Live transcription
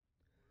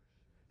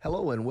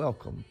Hello and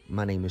welcome.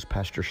 My name is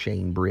Pastor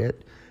Shane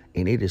Britt,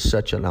 and it is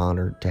such an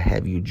honor to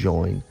have you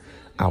join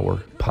our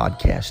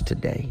podcast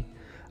today.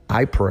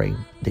 I pray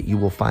that you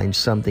will find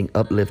something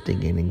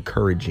uplifting and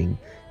encouraging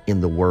in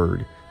the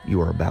word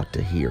you are about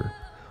to hear.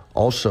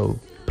 Also,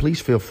 please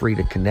feel free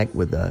to connect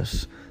with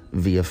us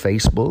via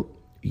Facebook,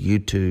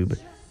 YouTube,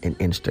 and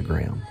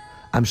Instagram.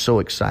 I'm so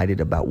excited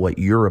about what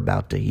you're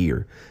about to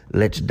hear.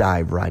 Let's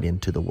dive right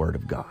into the Word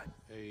of God.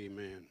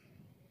 Amen.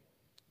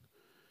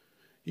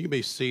 You can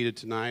be seated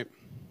tonight.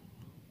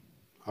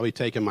 I'll be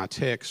taking my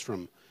text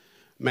from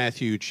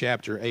Matthew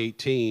chapter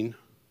 18,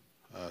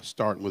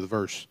 starting with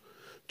verse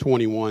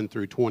 21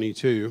 through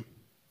 22.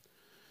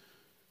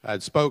 I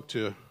had spoke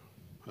to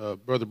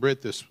Brother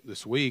Britt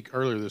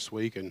earlier this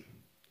week, and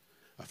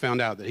I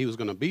found out that he was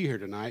going to be here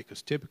tonight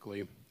because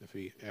typically,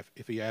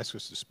 if he asks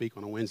us to speak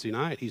on a Wednesday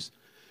night, he's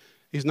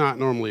not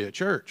normally at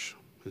church.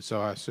 And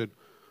so I said,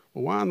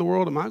 well, why in the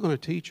world am I going to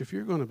teach if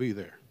you're going to be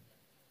there?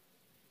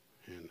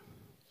 And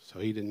so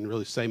he didn't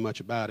really say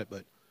much about it,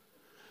 but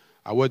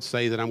I would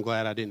say that I'm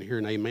glad I didn't hear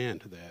an amen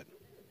to that.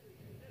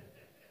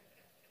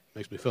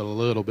 Makes me feel a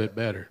little bit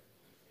better.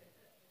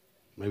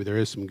 Maybe there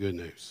is some good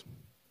news.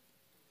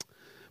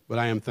 But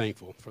I am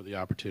thankful for the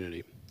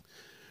opportunity.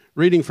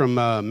 Reading from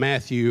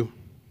Matthew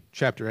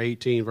chapter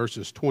 18,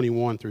 verses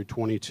 21 through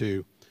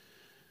 22,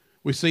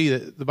 we see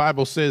that the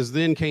Bible says,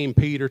 Then came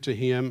Peter to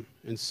him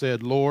and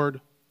said,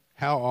 Lord,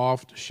 how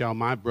oft shall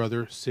my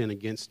brother sin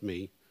against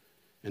me,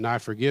 and I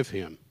forgive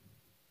him?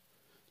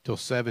 Till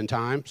 7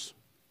 times?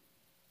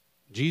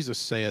 Jesus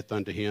saith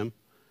unto him,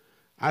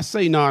 I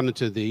say not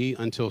unto thee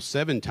until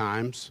 7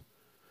 times,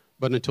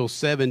 but until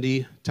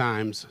 70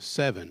 times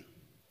 7.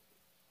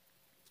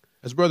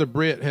 As Brother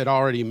Britt had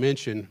already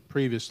mentioned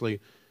previously,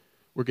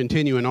 we're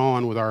continuing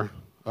on with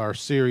our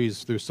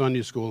series through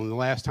Sunday school. And the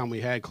last time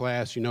we had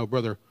class,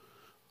 Brother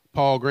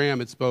Paul Graham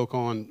had spoke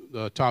on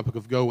the topic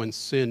of go and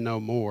sin no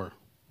more.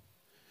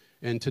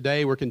 And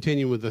today we're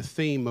continuing with the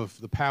theme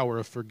of the power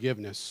of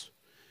forgiveness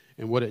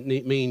and what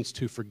it means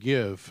to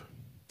forgive.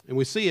 And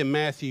we see in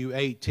Matthew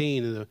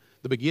 18, in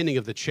the beginning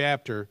of the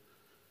chapter,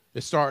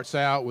 it starts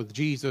out with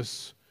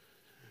Jesus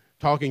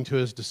talking to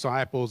his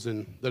disciples,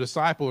 and the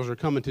disciples are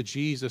coming to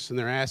Jesus and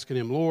they're asking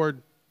him,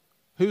 Lord,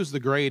 who's the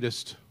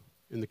greatest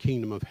in the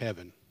kingdom of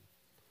heaven?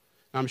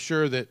 I'm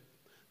sure that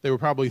they were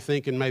probably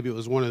thinking maybe it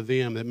was one of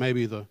them, that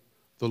maybe the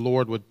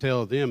Lord would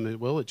tell them that,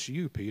 well, it's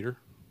you, Peter.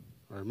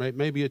 Or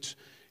maybe it's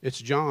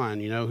John,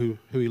 who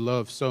he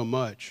loves so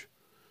much.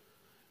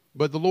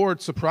 But the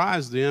Lord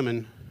surprised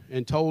them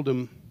and told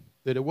them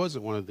that it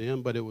wasn't one of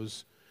them,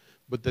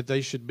 but that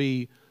they should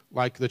be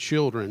like the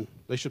children.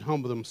 They should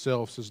humble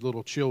themselves as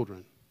little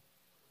children.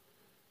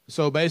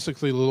 So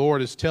basically the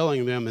Lord is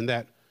telling them in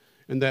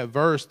that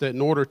verse that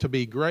in order to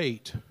be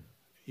great,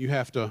 you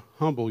have to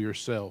humble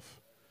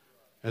yourself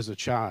as a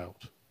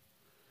child.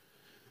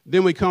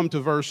 Then we come to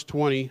verse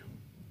 20,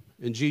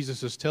 and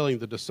Jesus is telling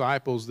the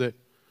disciples that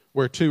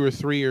where 2 or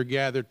 3 are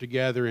gathered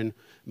together in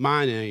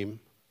my name,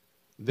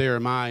 there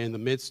am I in the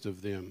midst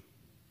of them.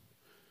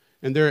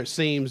 And there it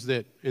seems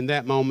that in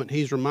that moment,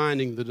 he's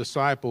reminding the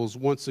disciples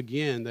once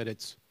again that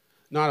it's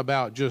not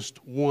about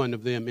just one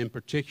of them in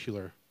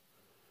particular,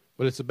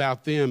 but it's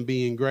about them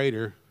being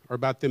greater, or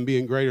about them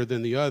being greater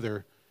than the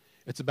other.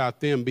 It's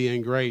about them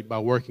being great by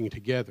working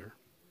together.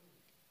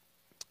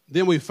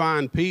 Then we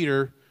find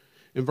Peter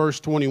in verse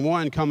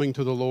 21 coming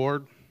to the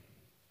Lord,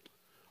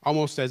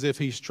 almost as if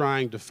he's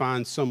trying to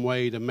find some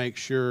way to make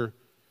sure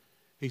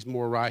he's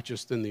more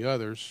righteous than the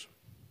others.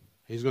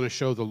 He's going to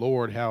show the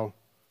Lord how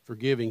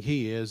forgiving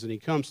he is, and he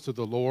comes to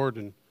the Lord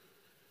and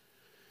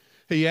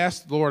he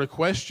asks the Lord a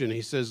question.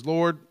 He says,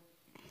 Lord,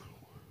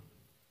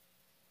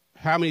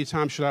 how many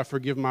times should I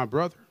forgive my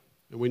brother?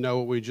 And we know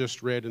what we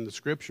just read in the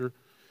scripture.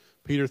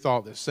 Peter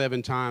thought that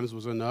 7 times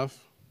was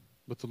enough,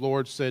 but the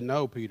Lord said,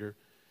 no, Peter,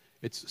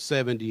 it's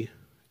 70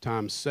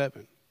 times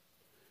 7.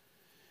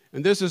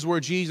 And this is where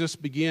Jesus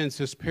begins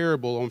his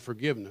parable on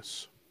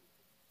forgiveness.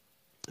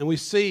 And we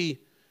see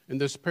in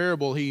this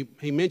parable, he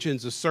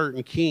mentions a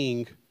certain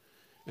king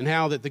and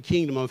how that the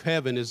kingdom of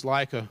heaven is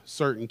like a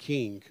certain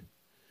king.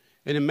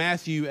 And in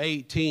Matthew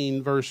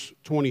 18, verse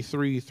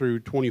 23 through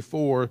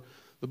 24,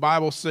 the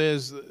Bible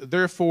says,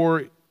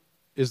 Therefore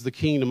is the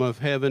kingdom of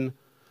heaven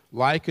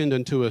likened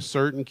unto a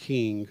certain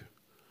king,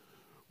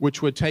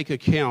 which would take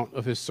account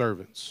of his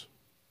servants.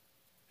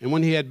 And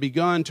when he had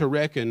begun to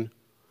reckon,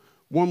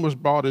 one was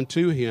brought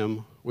unto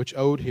him, which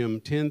owed him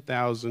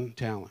 10,000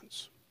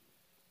 talents.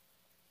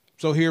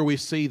 So here we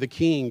see the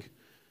king,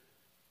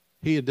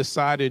 he had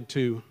decided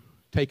to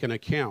take an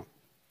account.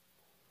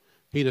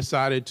 He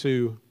decided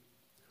to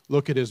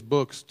look at his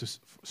books,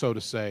 so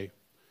to say.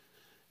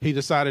 He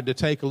decided to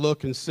take a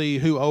look and see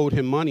who owed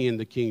him money in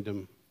the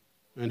kingdom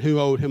and who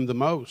owed him the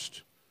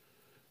most.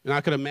 And I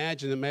could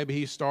imagine that maybe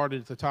he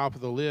started at the top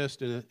of the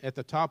list, and at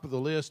the top of the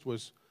list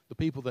was the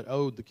people that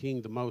owed the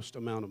king the most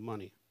amount of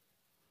money.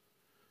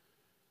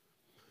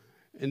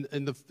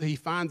 And he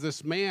finds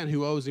this man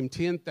who owes him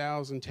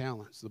 10,000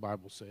 talents, the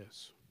Bible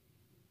says.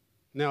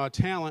 Now, a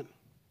talent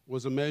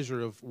was a measure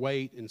of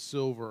weight in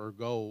silver or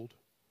gold.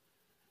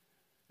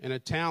 And a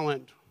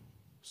talent,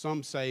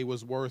 some say,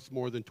 was worth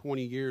more than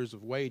 20 years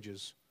of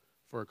wages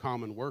for a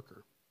common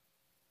worker.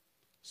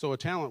 So a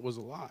talent was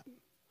a lot.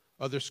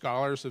 Other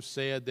scholars have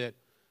said that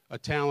a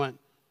talent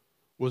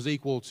was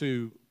equal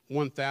to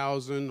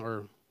 $1,000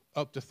 or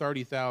up to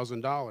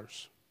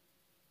 $30,000.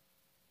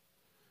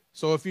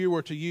 So if you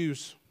were to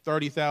use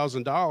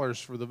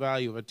 $30,000 for the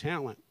value of a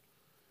talent,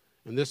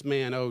 and this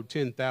man owed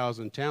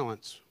 10,000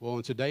 talents, well,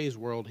 in today's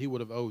world, he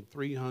would have owed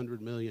 $300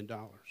 million.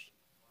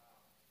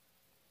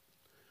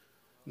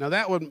 Now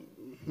that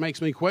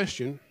makes me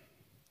question,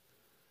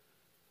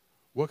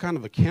 what kind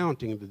of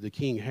accounting did the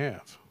king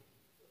have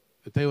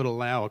that they would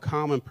allow a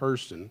common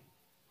person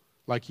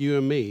like you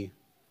and me,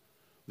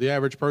 the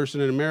average person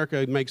in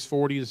America makes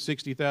 $40,000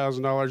 to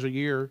 $60,000 a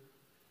year.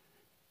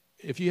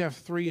 If you have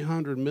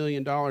 $300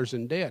 million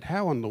in debt,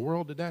 how in the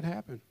world did that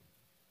happen?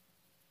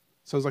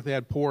 Sounds like they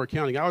had poor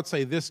accounting. I would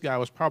say this guy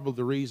was probably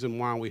the reason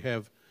why we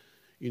have,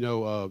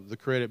 the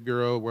credit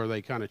bureau where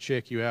they kind of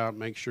check you out,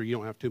 make sure you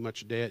don't have too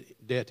much debt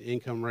to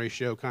income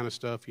ratio kind of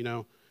stuff,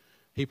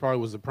 He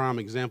probably was the prime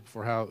example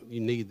for how you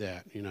need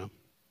that,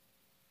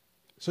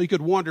 So you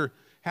could wonder,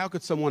 how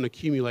could someone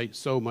accumulate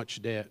so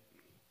much debt,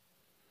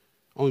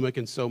 only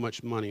making so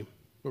much money?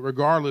 But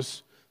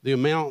regardless, the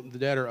amount the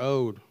debtor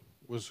owed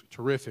was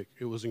terrific.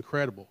 It was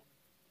incredible.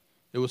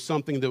 It was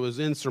something that was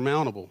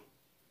insurmountable,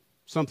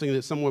 something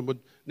that someone would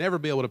never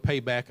be able to pay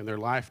back in their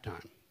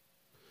lifetime.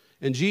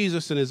 And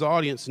Jesus and his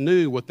audience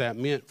knew what that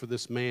meant for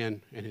this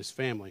man and his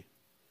family.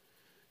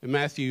 In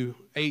Matthew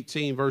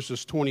 18,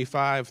 verses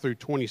 25 through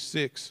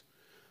 26,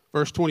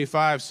 verse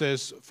 25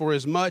 says, "For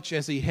as much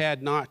as he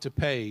had not to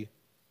pay,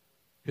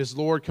 his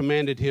Lord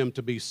commanded him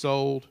to be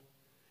sold,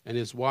 and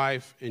his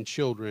wife and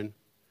children,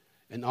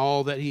 and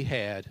all that he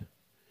had,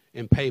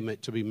 and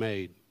payment to be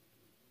made.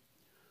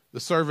 The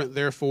servant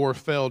therefore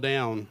fell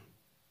down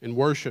and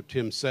worshipped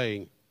him,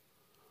 saying,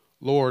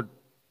 'Lord,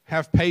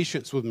 have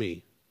patience with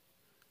me,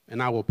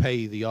 and I will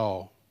pay thee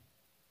all.'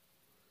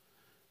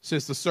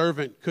 Since the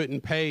servant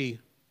couldn't pay,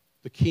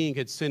 the king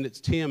had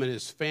sentenced him and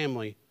his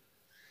family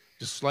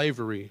to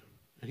slavery,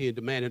 and he had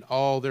demanded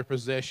all their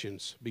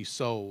possessions be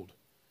sold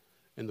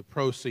and the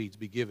proceeds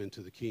be given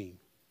to the king.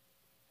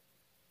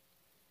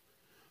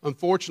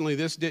 Unfortunately,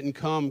 this didn't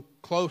come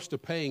close to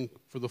paying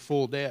for the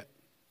full debt.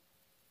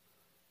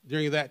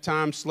 During that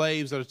time,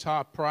 slaves at a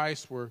top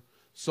price were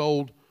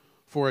sold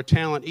for a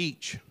talent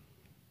each.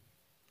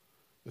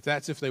 But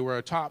that's if they were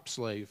a top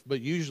slave.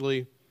 But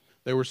usually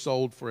they were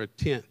sold for a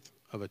tenth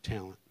of a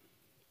talent.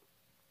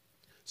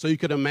 So you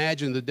could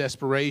imagine the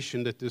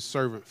desperation that this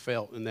servant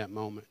felt in that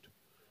moment.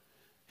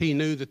 He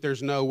knew that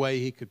there's no way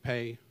he could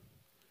pay.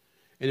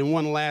 And in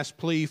one last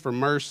plea for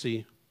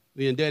mercy,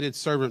 the indebted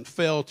servant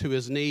fell to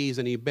his knees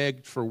and he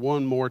begged for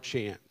one more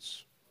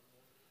chance.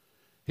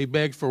 He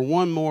begged for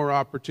one more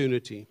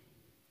opportunity.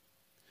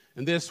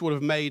 And this would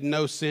have made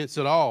no sense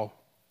at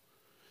all.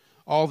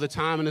 All the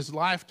time in his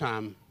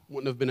lifetime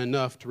wouldn't have been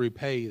enough to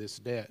repay this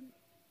debt.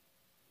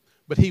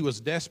 But he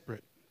was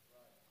desperate.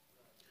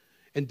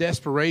 And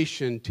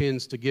desperation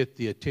tends to get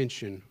the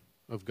attention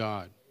of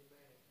God.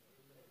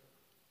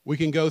 We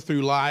can go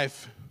through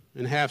life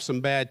and have some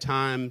bad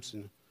times,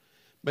 and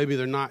maybe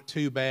they're not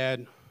too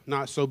bad,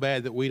 not so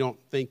bad that we don't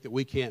think that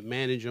we can't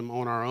manage them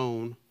on our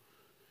own.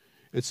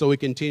 And so we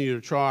continue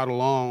to trot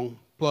along,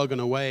 plugging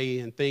away,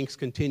 and things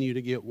continue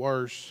to get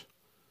worse.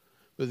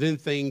 But then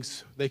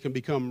they can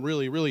become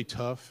really, really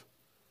tough.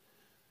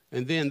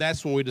 And then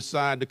that's when we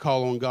decide to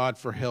call on God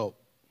for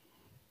help.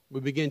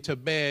 We begin to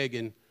beg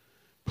and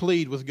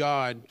plead with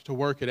God to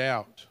work it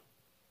out.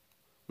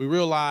 We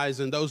realize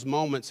in those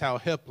moments how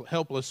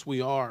helpless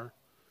we are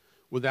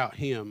without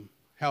Him,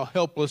 how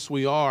helpless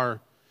we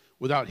are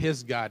without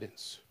His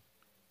guidance.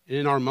 And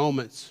in our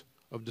moments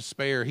of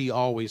despair, He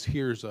always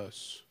hears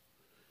us.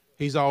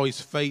 He's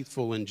always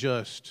faithful and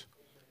just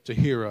to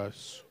hear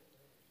us.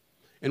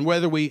 And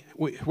whether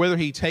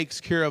He takes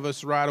care of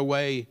us right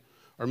away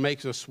or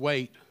makes us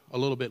wait a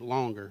little bit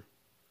longer,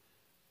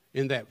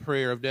 in that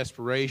prayer of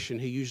desperation,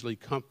 He usually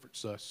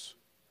comforts us.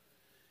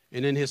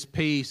 And in His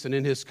peace and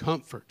in His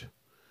comfort,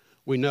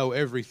 we know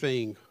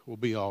everything will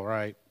be all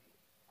right.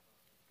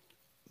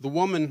 The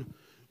woman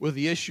with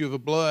the issue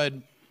of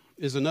blood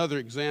is another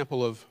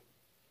example of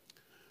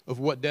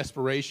what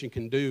desperation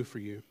can do for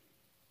you.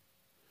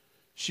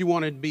 She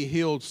wanted to be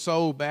healed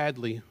so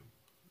badly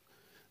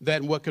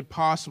that in what could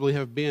possibly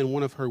have been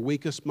one of her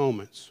weakest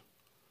moments,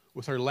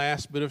 with her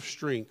last bit of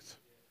strength,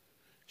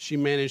 she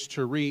managed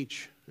to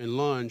reach and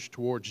lunge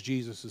towards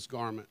Jesus'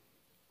 garment.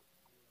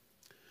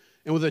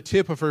 And with the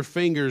tip of her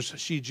fingers,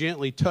 she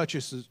gently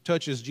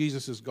touches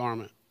Jesus'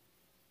 garment.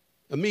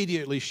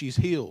 Immediately, she's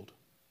healed.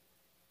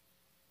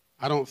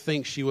 I don't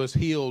think she was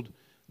healed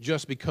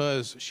just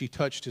because she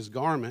touched His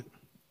garment,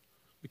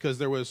 because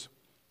there was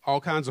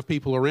all kinds of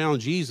people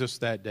around Jesus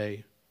that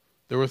day.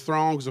 There were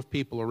throngs of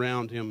people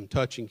around Him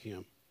touching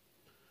Him.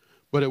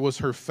 But it was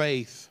her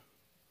faith.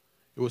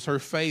 It was her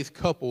faith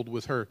coupled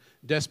with her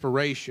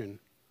desperation,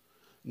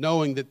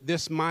 knowing that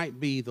this might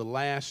be the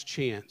last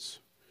chance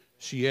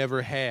she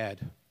ever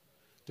had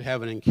to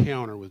have an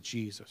encounter with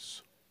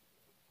Jesus.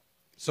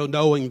 So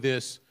knowing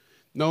this,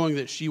 knowing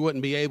that she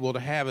wouldn't be able to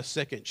have a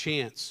second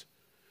chance,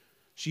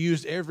 she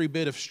used every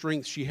bit of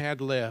strength she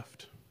had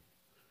left,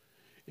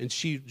 and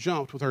she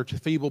jumped with her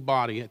feeble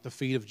body at the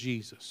feet of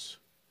Jesus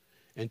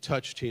and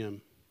touched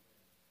him.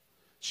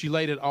 She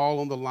laid it all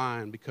on the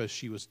line because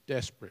she was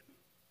desperate.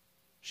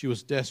 She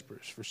was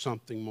desperate for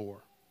something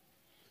more.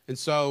 And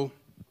so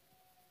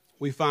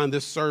we find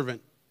this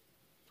servant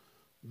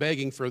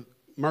begging for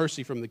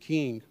mercy from the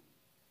king.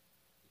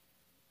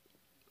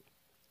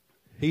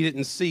 He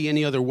didn't see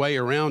any other way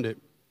around it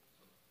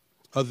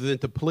other than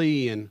to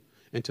plea and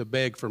to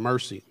beg for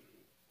mercy.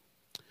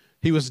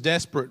 He was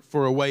desperate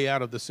for a way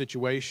out of the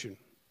situation,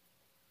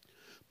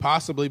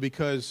 possibly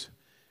because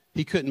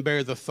he couldn't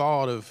bear the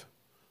thought of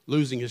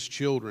losing his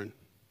children,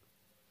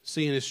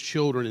 seeing his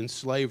children in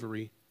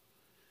slavery.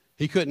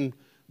 He couldn't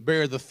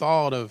bear the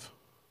thought of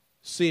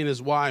seeing his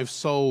wife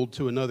sold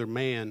to another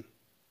man.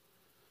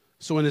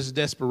 So in his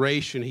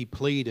desperation, he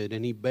pleaded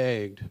and he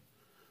begged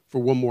for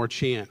one more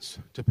chance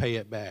to pay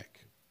it back.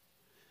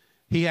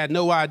 He had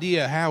no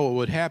idea how it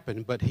would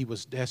happen, but he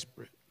was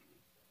desperate.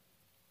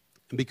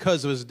 And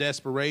because of his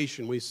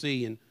desperation, we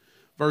see in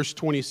verse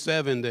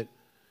 27 that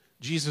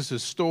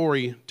Jesus'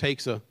 story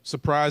takes a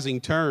surprising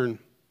turn.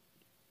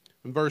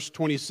 In verse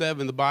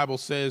 27, the Bible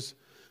says,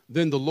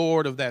 "Then the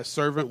Lord of that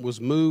servant was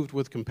moved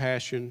with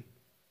compassion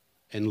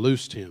and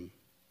loosed him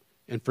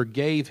and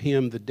forgave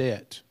him the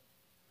debt."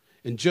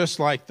 And just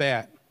like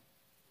that,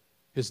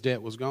 his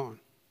debt was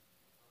gone.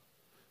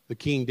 The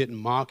king didn't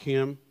mock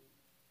him.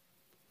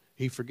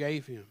 He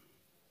forgave him.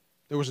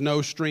 There was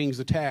no strings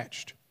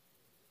attached.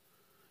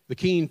 The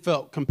king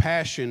felt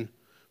compassion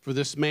for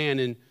this man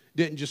and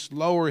didn't just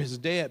lower his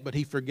debt, but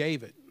he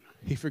forgave it.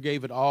 He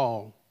forgave it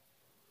all.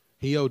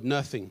 He owed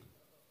nothing.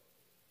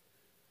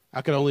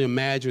 I could only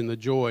imagine the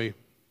joy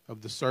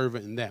of the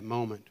servant in that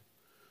moment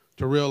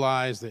to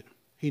realize that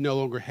he no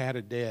longer had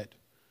a debt.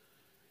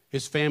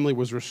 His family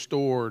was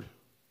restored.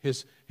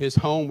 His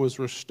home was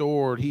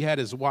restored. He had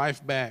his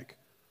wife back.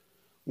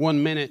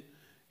 One minute,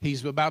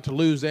 he's about to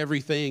lose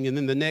everything, and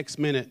then the next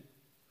minute,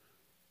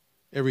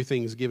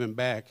 everything's given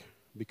back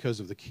because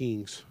of the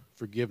king's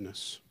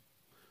forgiveness.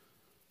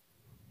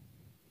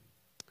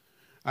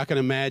 I can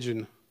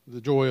imagine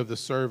the joy of the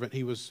servant.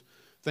 He was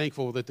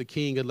thankful that the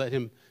king had let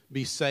him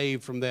be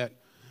saved from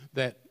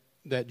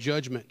that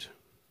judgment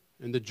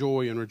and the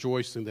joy and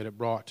rejoicing that it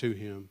brought to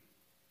him.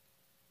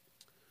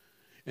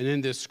 And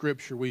in this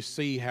scripture, we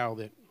see how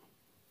that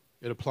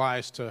it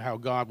applies to how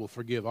God will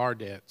forgive our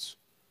debts.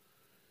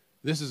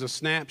 This is a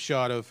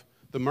snapshot of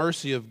the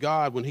mercy of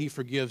God when he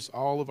forgives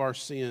all of our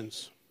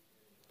sins.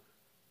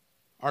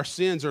 Our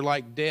sins are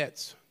like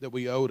debts that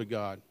we owe to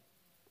God.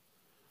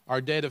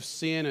 Our debt of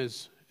sin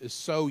is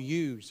so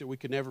huge that we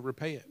could never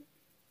repay it.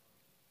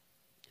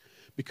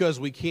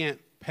 Because we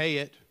can't pay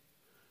it,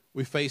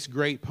 we face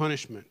great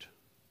punishment.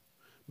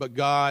 But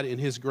God, in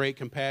his great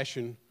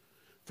compassion,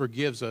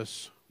 forgives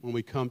us when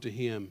we come to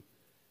him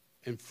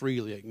and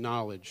freely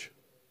acknowledge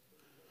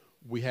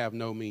we have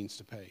no means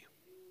to pay.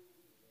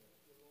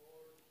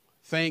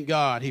 Thank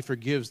God he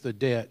forgives the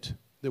debt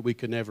that we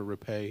could never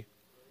repay.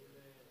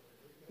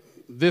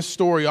 This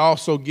story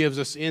also gives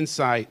us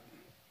insight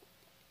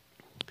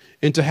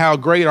into how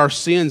great our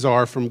sins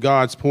are from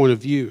God's point of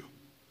view.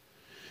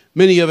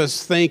 Many of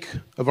us think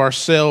of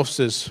ourselves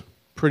as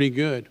pretty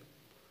good.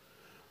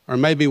 Or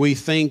maybe we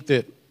think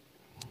that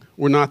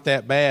we're not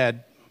that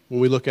bad when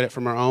we look at it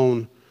from our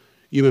own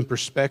human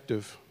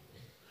perspective.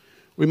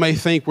 We may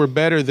think we're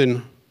better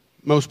than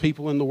most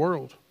people in the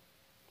world,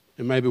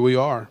 and maybe we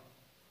are.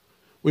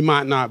 We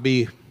might not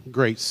be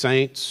great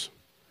saints,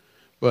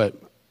 but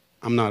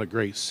I'm not a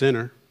great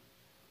sinner.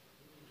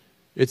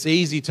 It's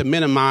easy to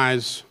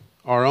minimize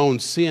our own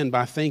sin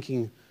by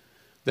thinking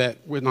that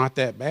we're not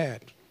that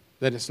bad,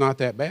 that it's not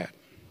that bad.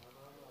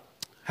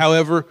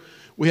 However,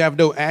 we have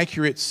no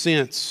accurate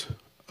sense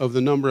of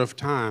the number of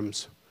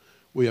times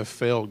we have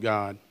failed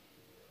God.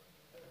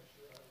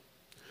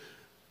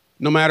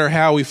 No matter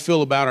how we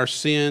feel about our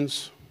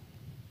sins,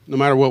 no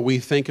matter what we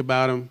think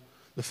about them,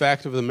 the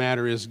fact of the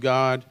matter is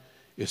God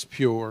is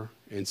pure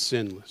and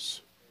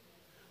sinless.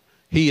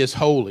 He is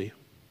holy.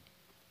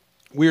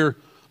 We're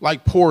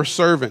like poor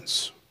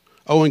servants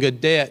owing a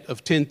debt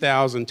of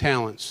 10,000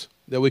 talents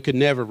that we could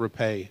never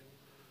repay.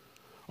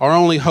 Our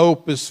only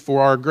hope is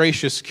for our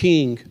gracious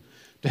King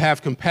to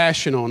have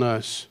compassion on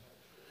us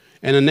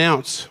and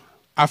announce,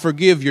 "I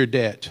forgive your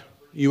debt.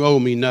 You owe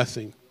me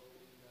nothing."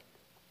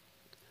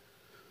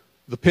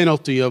 The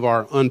penalty of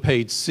our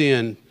unpaid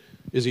sin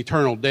is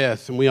eternal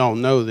death, and we all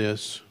know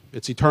this.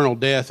 It's eternal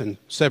death and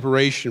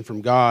separation from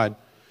God,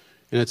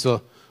 and it's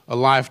a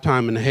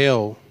lifetime in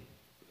hell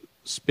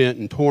spent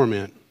in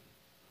torment.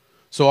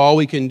 So all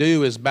we can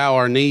do is bow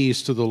our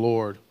knees to the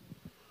Lord.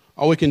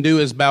 All we can do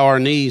is bow our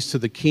knees to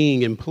the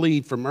King and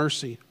plead for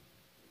mercy.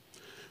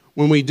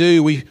 When we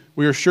do, we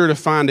are sure to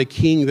find a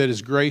King that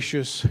is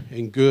gracious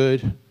and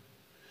good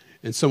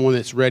and someone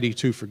that's ready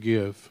to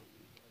forgive.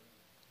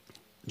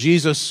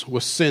 Jesus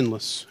was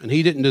sinless, and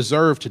he didn't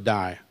deserve to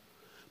die,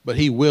 but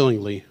he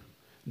willingly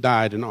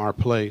died in our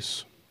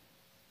place.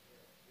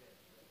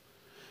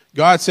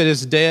 God said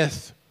his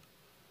death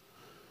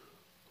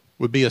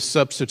would be a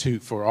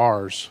substitute for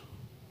ours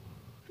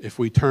if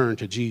we turn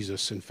to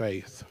Jesus in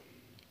faith.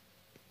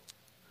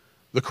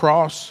 The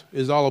cross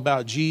is all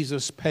about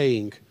Jesus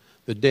paying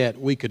the debt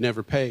we could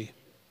never pay.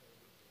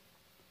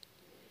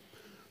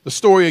 The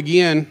story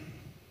again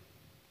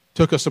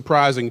took a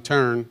surprising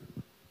turn,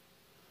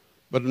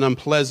 but an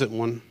unpleasant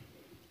one.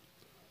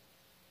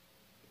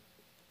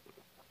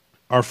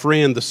 Our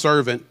friend, the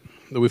servant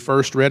that we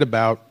first read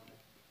about,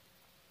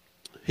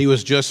 he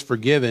was just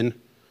forgiven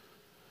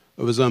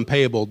of his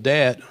unpayable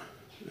debt.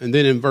 And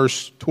then in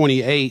verse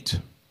 28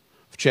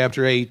 of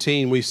chapter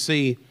 18, we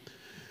see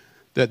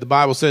that the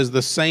Bible says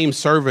the same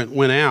servant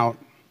went out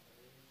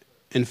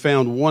and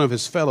found one of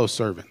his fellow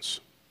servants,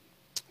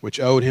 which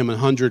owed him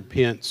 100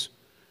 pence,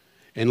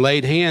 and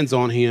laid hands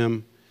on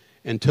him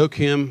and took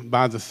him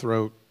by the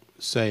throat,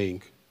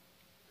 saying,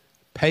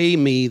 "Pay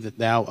me that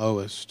thou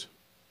owest."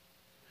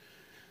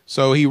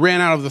 So he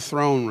ran out of the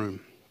throne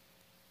room.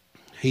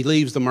 He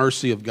leaves the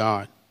mercy of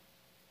God.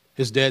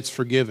 His debt's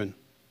forgiven.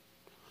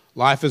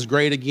 Life is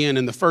great again,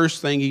 and the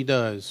first thing he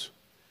does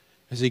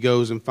is he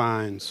goes and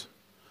finds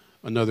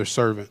another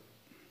servant.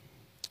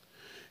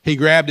 He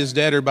grabbed his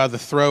debtor by the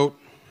throat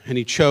and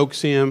he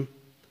chokes him.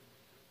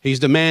 He's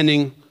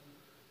demanding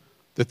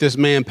that this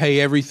man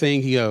pay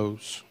everything he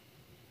owes.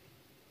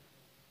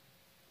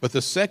 But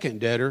the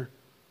second debtor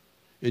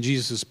in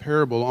Jesus'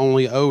 parable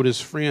only owed his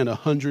friend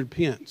 100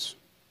 pence.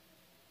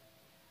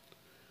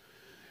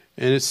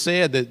 And it's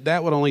said that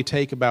that would only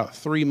take about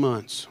 3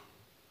 months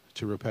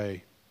to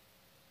repay.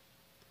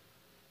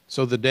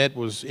 So the debt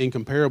was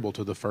incomparable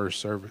to the first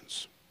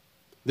servant's.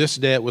 This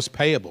debt was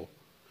payable.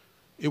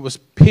 It was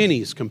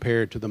pennies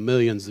compared to the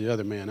millions the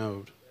other man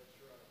owed.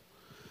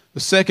 The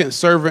second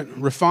servant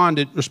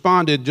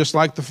responded just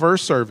like the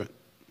first servant.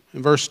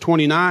 In verse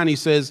 29, he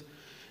says,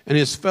 "And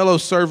his fellow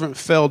servant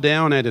fell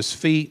down at his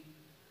feet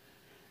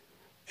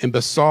and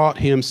besought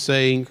him,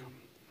 saying,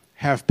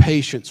 'Have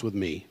patience with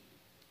me,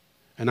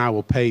 and I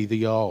will pay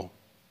thee all.'"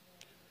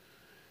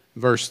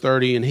 Verse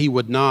 30, "And he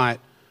would not,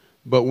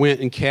 but went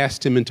and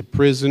cast him into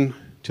prison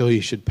till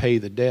he should pay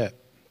the debt.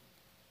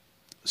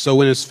 So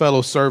when his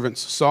fellow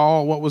servants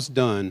saw what was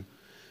done,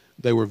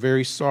 they were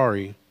very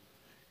sorry,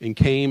 and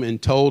came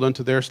and told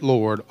unto their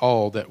Lord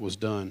all that was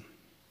done."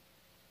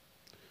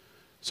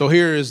 So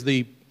here is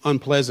the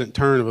unpleasant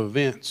turn of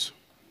events.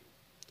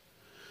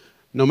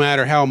 No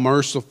matter how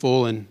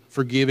merciful and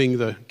forgiving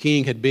the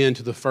king had been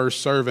to the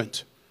first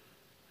servant,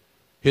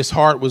 his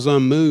heart was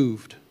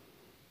unmoved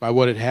by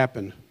what had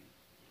happened.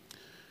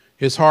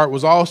 His heart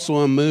was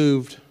also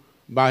unmoved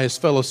by his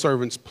fellow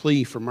servant's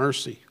plea for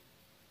mercy.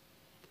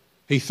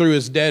 He threw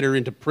his debtor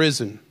into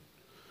prison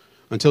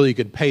until he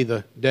could pay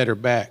the debtor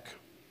back.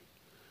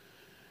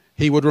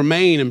 He would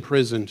remain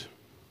imprisoned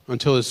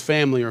until his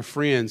family or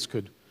friends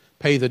could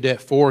pay the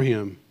debt for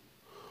him,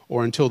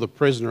 or until the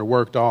prisoner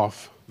worked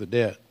off the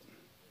debt.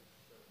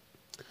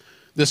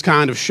 This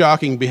kind of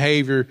shocking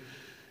behavior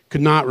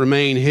could not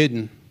remain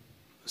hidden.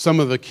 Some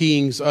of the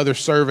king's other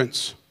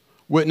servants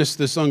witnessed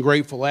this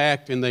ungrateful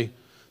act, and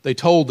they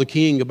told the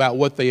king about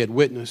what they had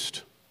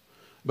witnessed,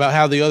 about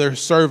how the other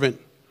servant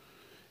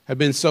had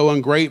been so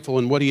ungrateful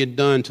and what he had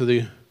done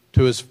to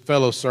his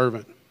fellow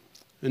servant.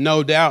 And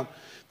no doubt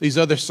these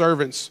other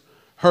servants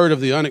heard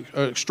of the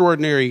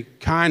extraordinary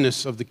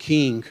kindness of the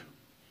king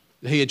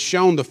that he had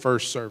shown the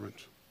first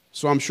servant.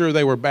 So I'm sure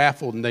they were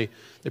baffled, and they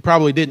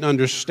probably didn't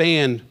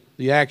understand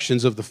the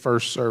actions of the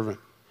first servant.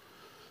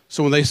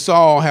 So when they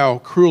saw how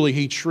cruelly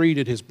he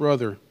treated his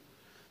brother,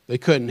 they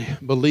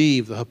couldn't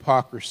believe the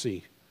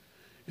hypocrisy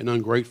and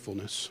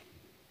ungratefulness.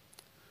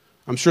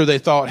 I'm sure they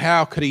thought,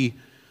 how could he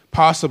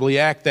possibly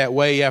act that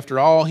way after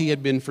all he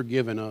had been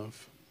forgiven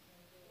of?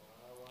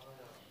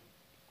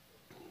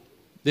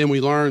 Then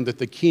we learned that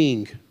the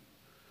king,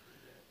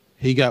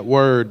 he got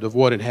word of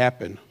what had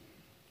happened.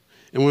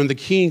 And when the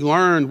king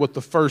learned what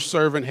the first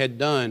servant had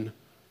done,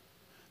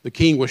 the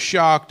king was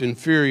shocked and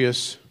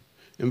furious.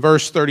 In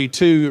verse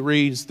 32 it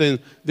reads, Then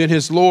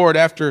his Lord,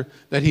 after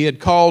that he had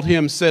called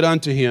him, said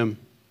unto him,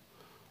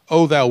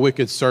 O thou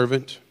wicked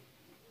servant,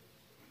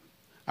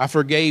 I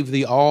forgave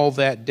thee all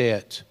that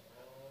debt,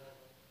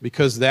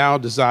 because thou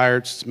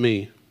desiredst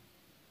me.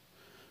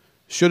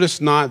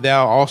 Shouldest not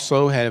thou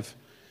also have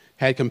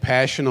had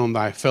compassion on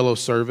thy fellow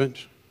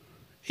servant,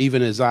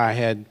 even as I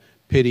had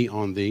pity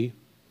on thee?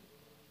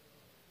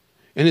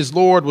 And his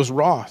Lord was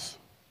wroth,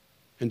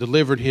 and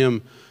delivered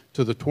him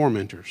to the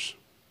tormentors,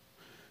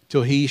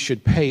 till he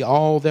should pay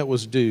all that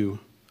was due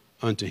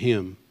unto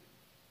him.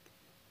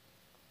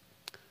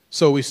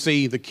 So we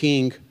see the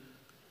king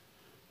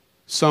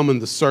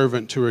summoned the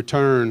servant to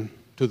return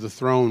to the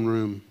throne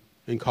room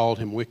and called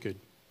him wicked.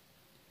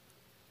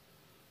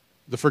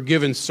 The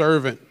forgiven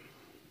servant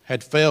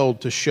had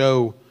failed to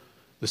show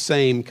the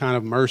same kind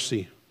of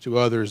mercy to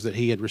others that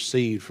he had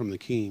received from the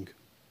king.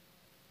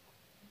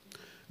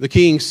 The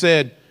king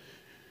said,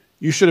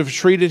 You should have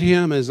treated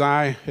him as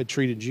I had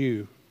treated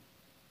you.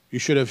 You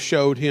should have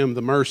showed him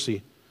the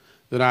mercy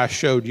that I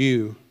showed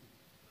you.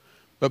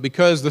 But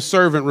because the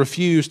servant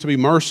refused to be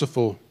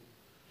merciful,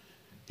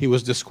 he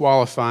was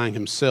disqualifying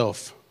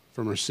himself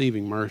from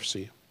receiving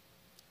mercy.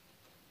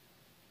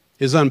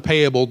 His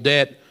unpayable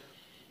debt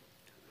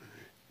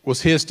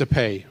was his to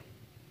pay.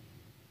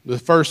 The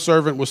first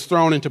servant was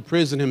thrown into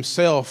prison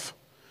himself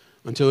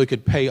until he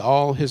could pay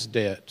all his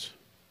debt.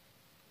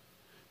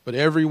 But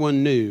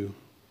everyone knew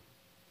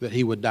that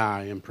he would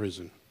die in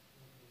prison.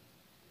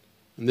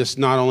 And this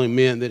not only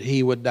meant that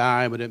he would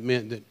die, but it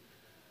meant that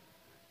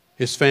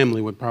his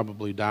family would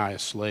probably die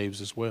as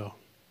slaves as well.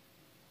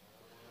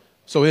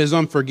 So his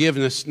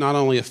unforgiveness not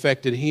only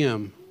affected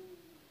him,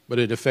 but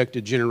it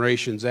affected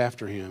generations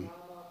after him.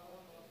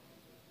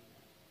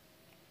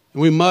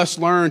 And we must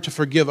learn to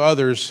forgive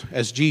others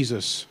as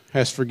Jesus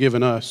has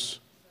forgiven us.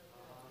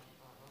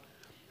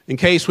 In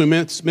case we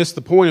miss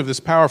the point of this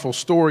powerful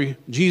story,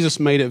 Jesus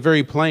made it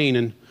very plain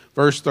in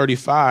verse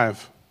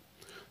 35.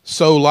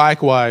 So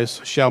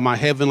likewise shall my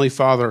heavenly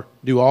Father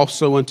do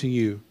also unto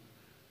you,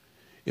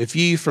 if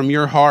ye from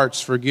your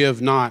hearts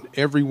forgive not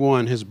every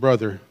one his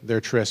brother their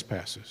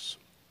trespasses.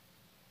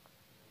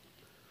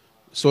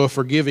 So a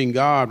forgiving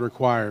God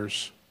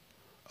requires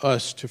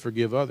us to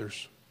forgive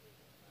others.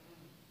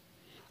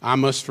 I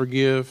must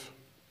forgive.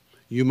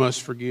 You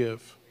must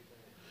forgive.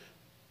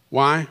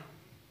 Why?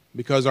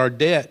 Because our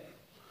debt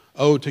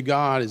owed to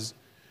God is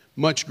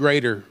much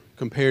greater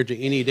compared to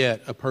any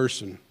debt a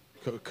person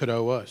could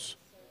owe us.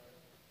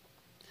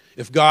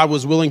 If God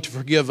was willing to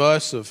forgive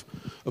us of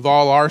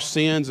all our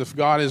sins, if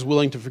God is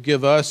willing to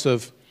forgive us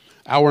of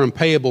our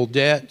unpayable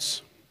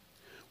debts,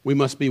 we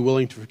must be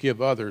willing to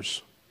forgive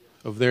others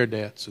of their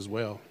debts as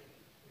well.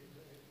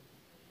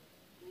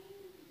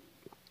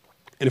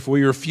 And if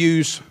we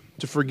refuse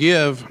to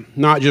forgive,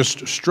 not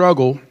just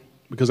struggle,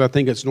 because I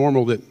think it's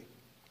normal that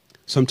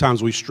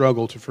sometimes we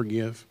struggle to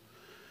forgive,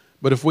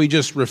 but if we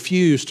just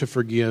refuse to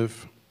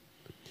forgive,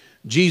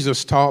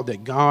 Jesus taught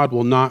that God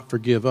will not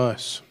forgive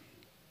us.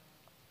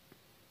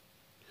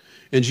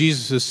 In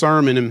Jesus'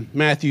 sermon in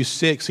Matthew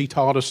 6, he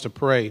taught us to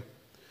pray.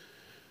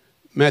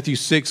 Matthew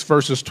 6,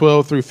 verses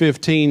 12 through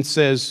 15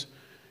 says,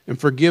 "And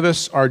forgive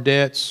us our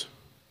debts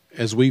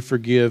as we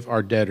forgive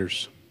our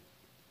debtors.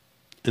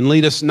 And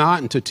lead us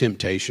not into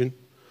temptation,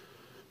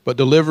 but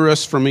deliver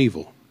us from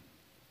evil.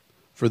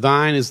 For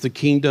thine is the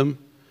kingdom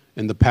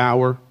and the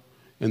power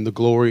and the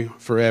glory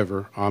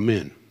forever.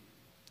 Amen.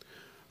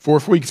 For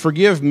if we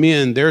forgive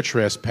men their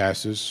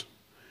trespasses,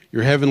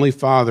 your heavenly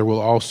Father will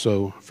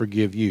also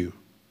forgive you.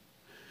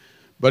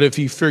 But if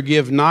you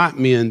forgive not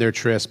men their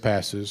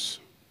trespasses,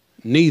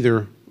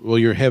 neither will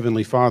your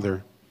heavenly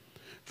Father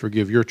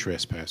forgive your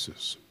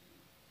trespasses."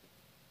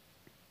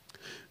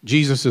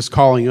 Jesus is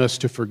calling us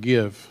to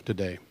forgive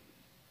today,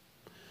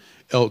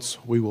 else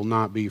we will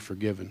not be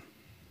forgiven.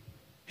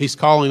 He's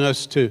calling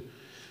us to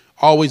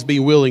always be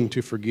willing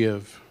to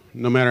forgive,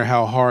 no matter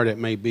how hard it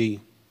may be.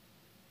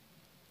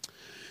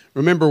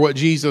 Remember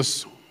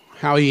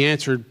how he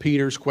answered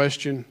Peter's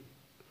question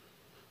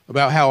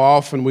about how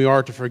often we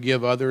are to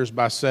forgive others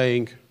by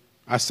saying,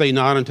 "I say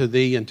not unto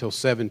thee until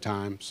 7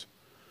 times,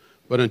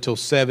 but until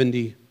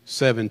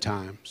 77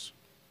 times.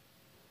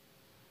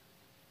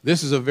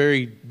 This is a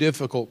very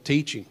difficult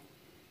teaching.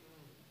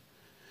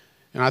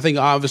 And I think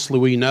obviously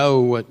we know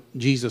what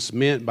Jesus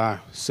meant by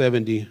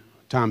 70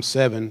 times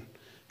 7.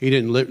 He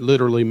didn't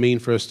literally mean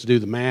for us to do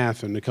the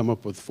math and to come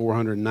up with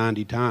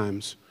 490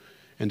 times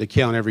and to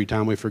count every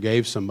time we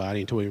forgave somebody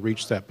until we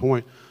reached that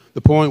point.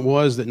 The point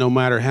was that no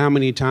matter how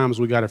many times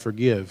we got to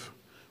forgive,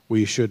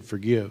 we should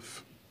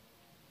forgive.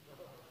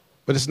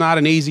 But it's not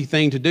an easy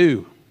thing to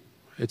do.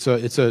 It's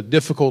a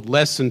difficult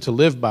lesson to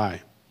live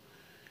by.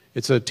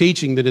 It's a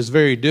teaching that is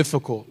very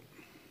difficult.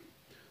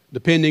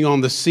 Depending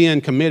on the sin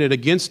committed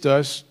against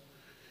us,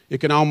 it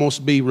can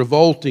almost be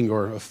revolting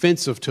or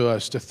offensive to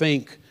us to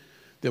think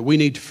that we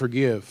need to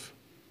forgive.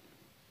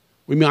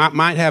 We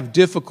might have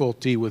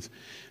difficulty with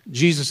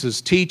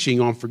Jesus'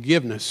 teaching on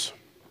forgiveness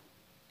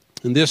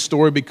in this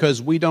story because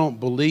we don't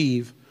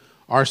believe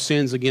our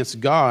sins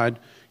against God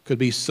could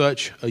be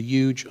such a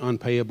huge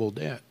unpayable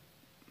debt.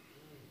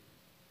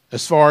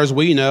 As far as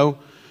we know,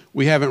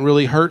 we haven't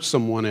really hurt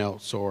someone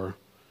else or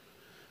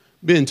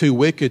been too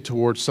wicked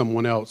towards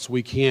someone else.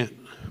 We can't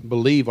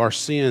believe our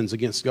sins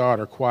against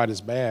God are quite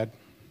as bad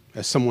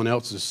as someone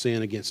else's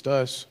sin against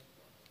us.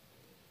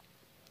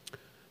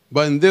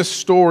 But in this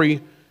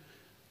story,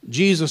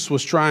 Jesus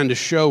was trying to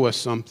show us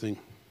something.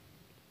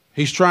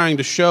 He's trying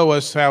to show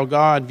us how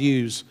God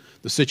views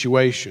the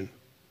situation.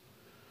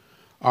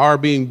 Our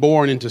being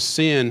born into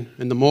sin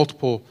and the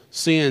multiple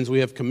sins we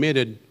have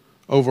committed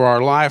over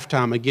our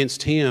lifetime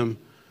against Him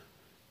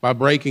by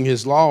breaking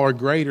His law are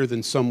greater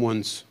than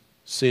someone's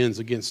sins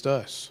against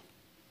us.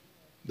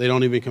 They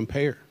don't even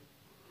compare.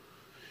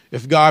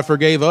 If God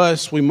forgave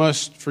us, we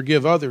must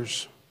forgive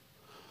others.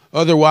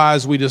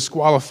 Otherwise, we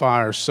disqualify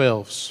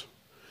ourselves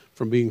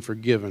from being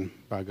forgiven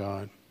by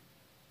God.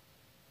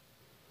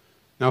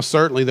 Now,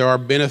 certainly there are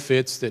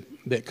benefits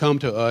that come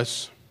to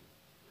us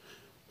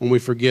when we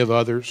forgive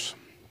others.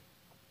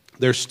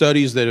 There are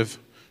studies that have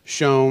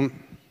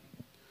shown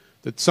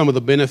that some of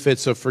the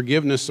benefits of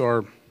forgiveness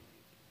are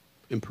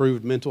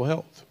improved mental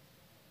health.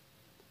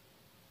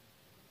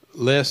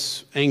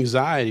 less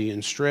anxiety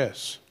and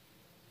stress,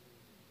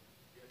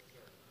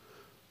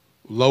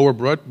 lower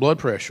blood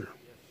pressure.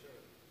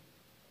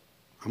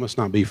 I must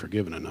not be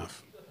forgiven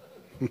enough.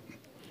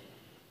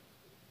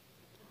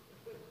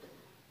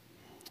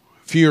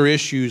 Fewer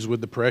issues with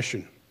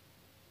depression.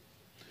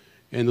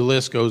 And the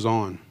list goes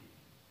on.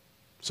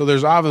 So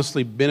there's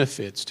obviously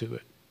benefits to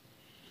it.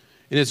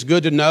 And it's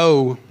good to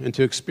know and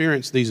to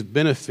experience these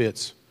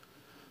benefits.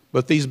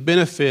 But these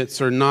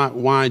benefits are not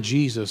why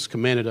Jesus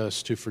commanded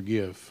us to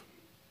forgive.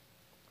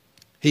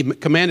 He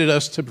commanded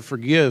us to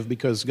forgive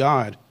because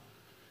God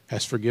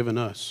has forgiven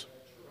us.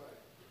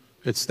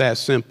 It's that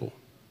simple.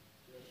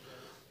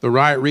 The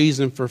right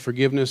reason for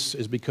forgiveness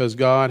is because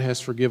God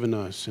has forgiven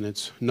us, and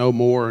it's no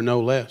more or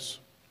no less.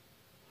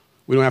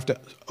 We don't have to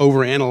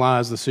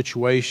overanalyze the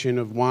situation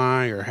of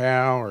why or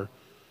how or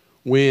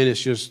when.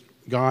 It's just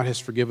God has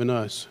forgiven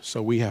us,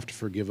 so we have to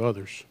forgive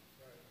others.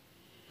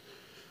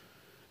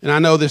 And I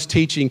know this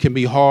teaching can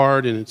be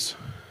hard, and it's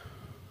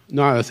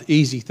not an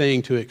easy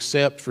thing to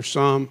accept for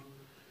some,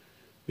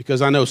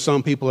 because I know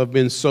some people have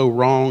been so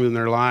wrong in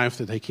their life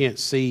that they can't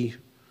see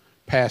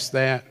past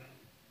that.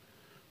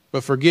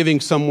 But forgiving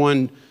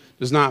someone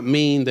does not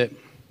mean that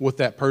what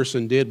that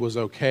person did was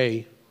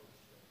okay.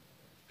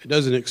 It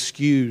doesn't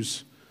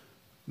excuse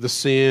the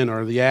sin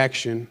or the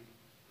action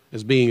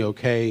as being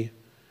okay.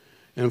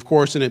 And of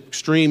course, in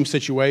extreme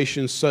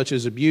situations such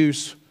as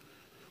abuse,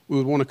 we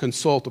would want to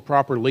consult the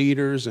proper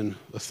leaders and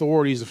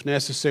authorities if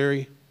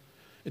necessary.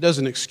 It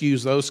doesn't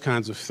excuse those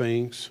kinds of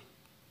things.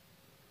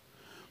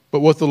 But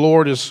what the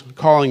Lord is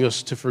calling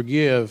us to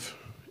forgive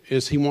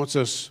is He wants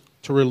us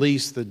to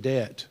release the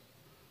debt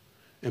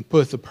and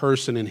put the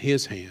person in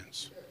His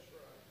hands.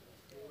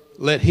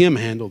 Let Him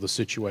handle the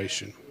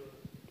situation.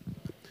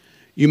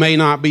 You may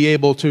not be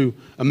able to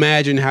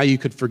imagine how you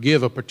could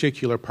forgive a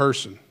particular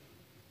person.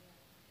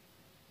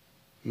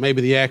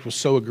 Maybe the act was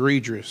so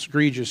egregious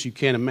you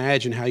can't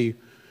imagine how you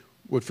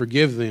would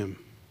forgive them.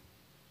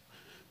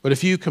 But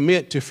if you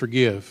commit to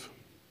forgive,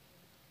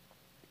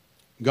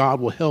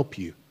 God will help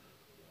you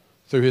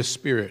through His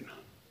Spirit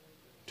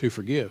to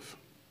forgive.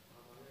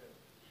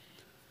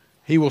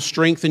 He will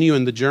strengthen you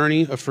in the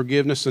journey of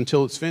forgiveness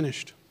until it's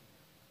finished.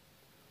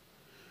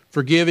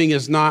 Forgiving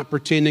is not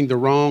pretending the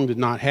wrong did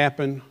not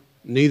happen.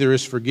 Neither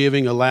is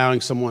forgiving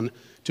allowing someone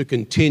to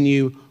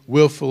continue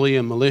willfully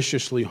and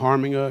maliciously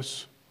harming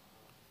us.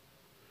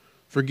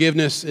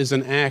 Forgiveness is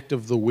an act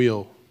of the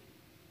will.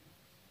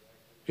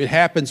 It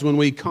happens when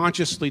we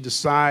consciously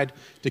decide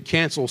to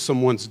cancel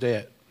someone's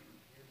debt,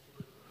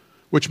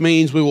 which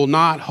means we will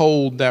not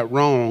hold that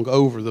wrong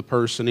over the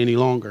person any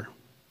longer.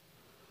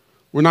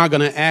 We're not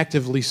going to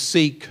actively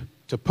seek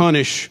to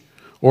punish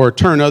or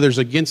turn others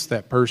against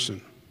that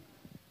person.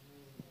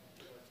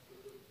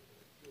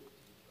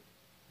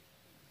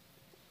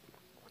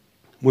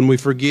 When we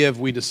forgive,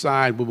 we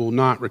decide we will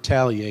not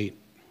retaliate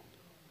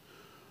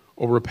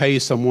or repay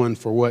someone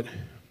for what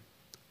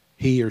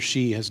he or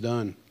she has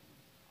done.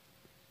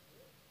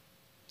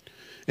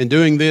 In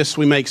doing this,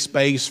 we make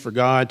space for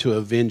God to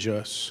avenge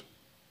us.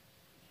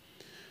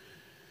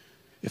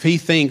 If He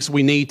thinks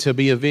we need to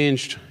be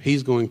avenged,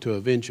 He's going to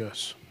avenge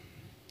us.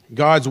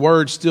 God's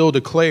word still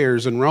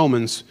declares in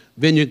Romans,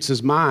 "Vengeance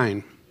is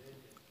mine,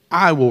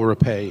 I will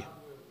repay,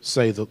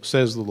 says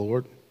the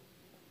Lord."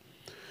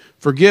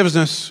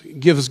 Forgiveness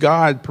gives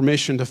God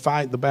permission to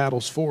fight the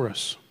battles for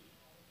us.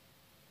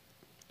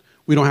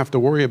 We don't have to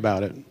worry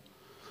about it.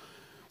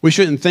 We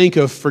shouldn't think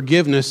of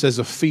forgiveness as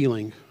a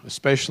feeling,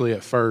 especially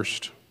at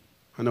first.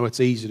 I know it's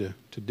easy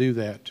to do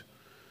that.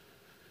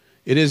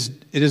 It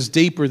is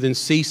deeper than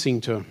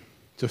ceasing to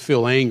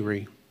feel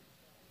angry.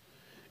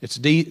 It's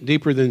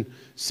deeper than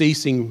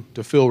ceasing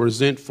to feel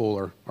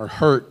resentful or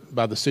hurt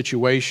by the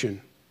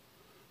situation.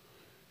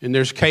 And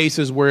there's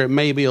cases where it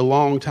may be a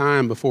long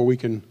time before we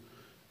can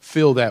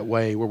feel that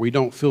way, where we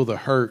don't feel the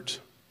hurt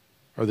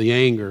or the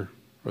anger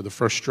or the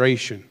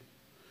frustration.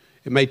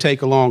 It may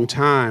take a long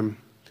time,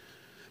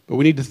 but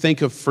we need to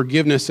think of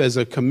forgiveness as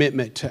a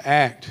commitment to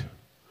act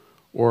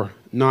or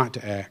not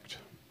to act.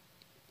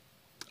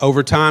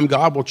 Over time,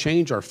 God will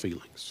change our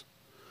feelings.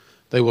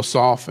 They will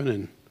soften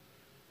and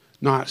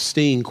not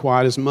sting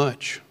quite as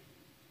much.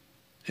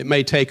 It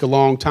may take a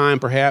long time,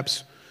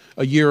 perhaps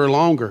a year or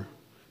longer,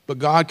 but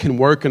God can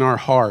work in our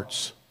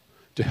hearts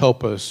to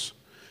help us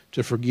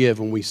to forgive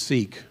when we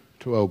seek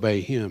to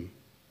obey Him.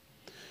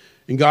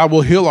 And God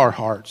will heal our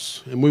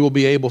hearts, and we will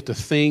be able to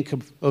think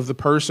of the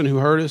person who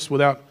hurt us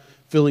without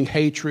feeling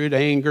hatred,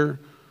 anger,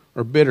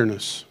 or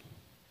bitterness.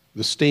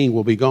 The sting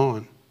will be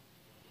gone.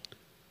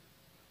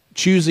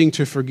 Choosing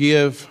to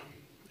forgive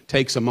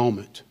takes a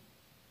moment,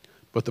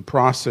 but the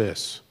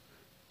process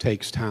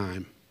takes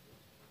time.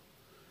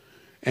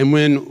 And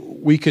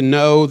when we can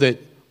know that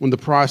when the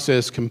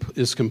process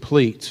is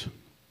complete,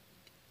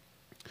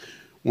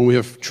 when we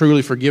have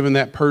truly forgiven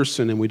that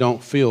person and we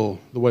don't feel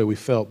the way we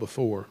felt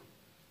before,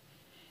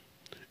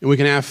 and we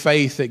can have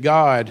faith that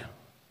God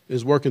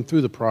is working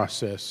through the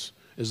process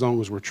as long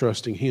as we're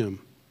trusting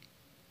Him.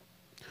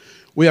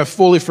 We have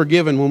fully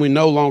forgiven when we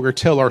no longer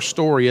tell our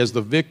story as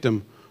the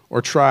victim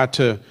or try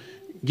to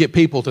get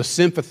people to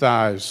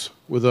sympathize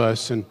with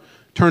us and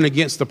turn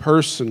against the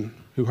person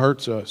who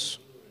hurts us.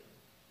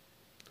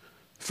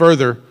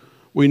 Further,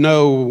 we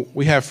know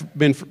we have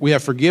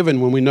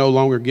forgiven when we no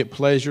longer get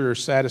pleasure or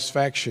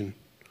satisfaction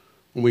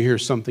when we hear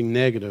something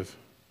negative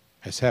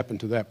has happened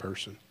to that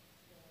person.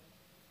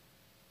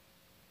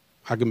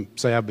 I can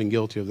say I've been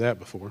guilty of that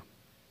before.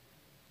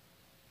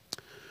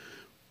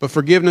 But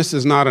forgiveness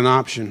is not an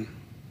option.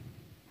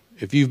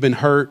 If you've been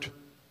hurt,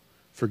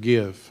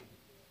 forgive.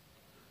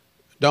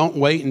 Don't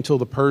wait until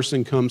the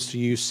person comes to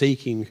you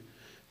seeking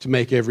to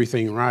make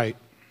everything right.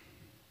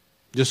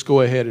 Just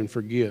go ahead and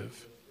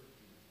forgive.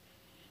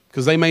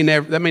 Because that may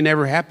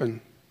never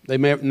happen. They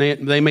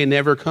may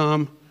never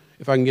come,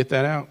 if I can get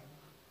that out.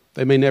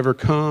 They may never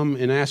come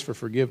and ask for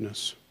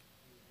forgiveness.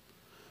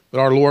 But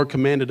our Lord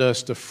commanded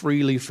us to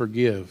freely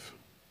forgive,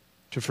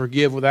 to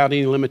forgive without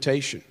any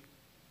limitation.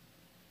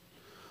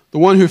 The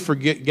one who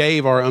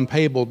forgave our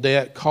unpayable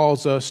debt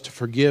calls us to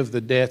forgive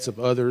the debts of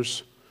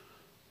others.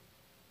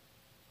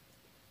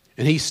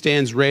 And He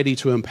stands ready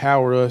to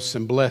empower us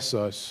and bless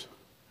us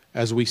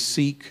as we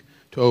seek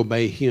to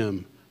obey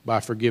Him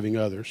by forgiving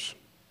others.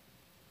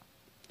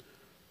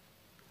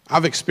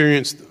 I've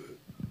experienced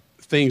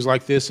things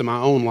like this in my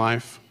own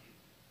life,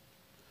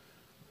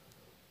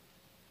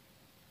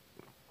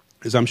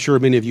 as I'm sure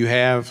many of you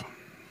have.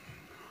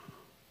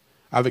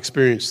 I've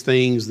experienced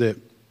things that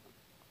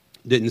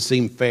didn't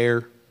seem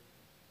fair.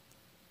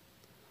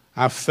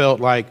 I felt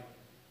like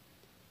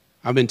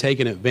I've been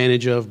taken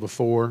advantage of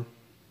before,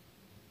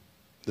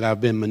 that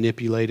I've been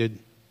manipulated.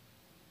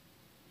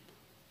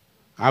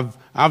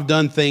 I've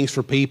done things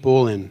for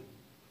people and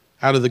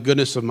out of the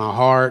goodness of my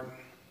heart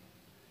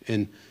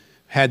and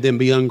had them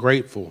be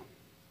ungrateful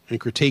and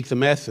critique the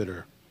method,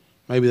 or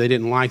maybe they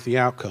didn't like the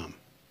outcome.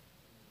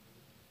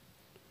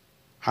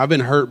 I've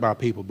been hurt by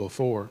people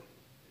before.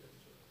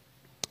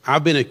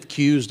 I've been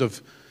accused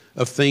of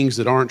things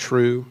that aren't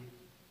true.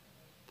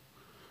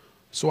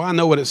 So I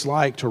know what it's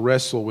like to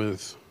wrestle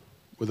with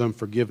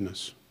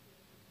unforgiveness.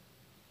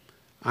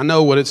 I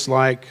know what it's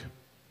like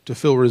to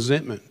feel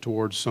resentment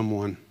towards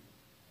someone,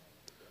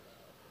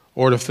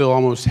 or to feel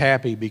almost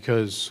happy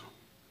because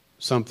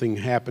something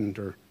happened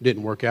or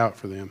didn't work out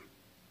for them.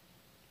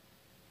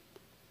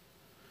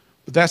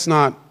 But that's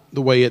not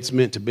the way it's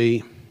meant to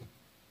be.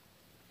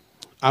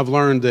 I've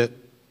learned that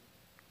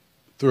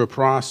through a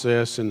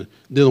process and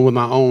dealing with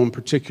my own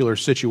particular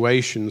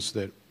situations,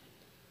 that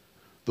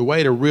the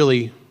way to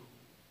really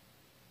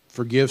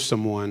forgive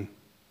someone,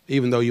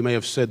 even though you may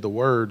have said the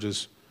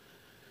words,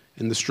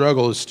 and the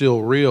struggle is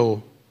still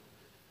real,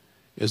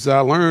 is that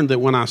I learned that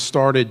when I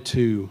started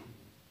to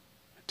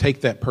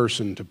take that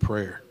person to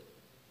prayer.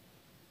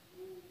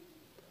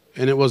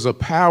 And it was a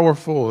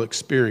powerful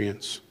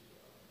experience.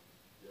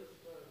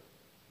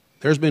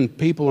 There's been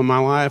people in my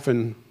life,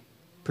 and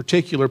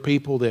particular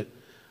people, that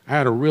I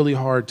had a really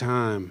hard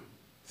time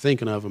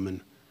thinking of them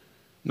and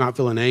not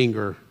feeling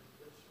anger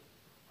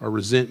or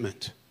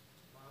resentment.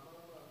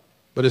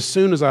 But as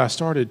soon as I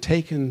started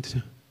taking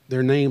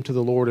their name to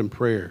the Lord in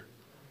prayer,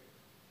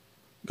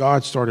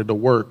 God started to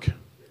work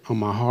on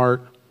my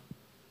heart.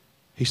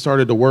 He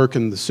started to work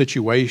in the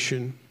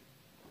situation.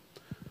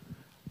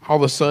 All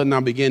of a sudden,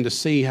 I began to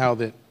see how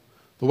that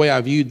the way I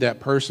viewed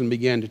that person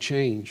began to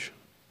change.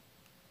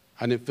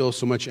 I didn't feel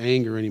so much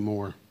anger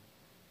anymore.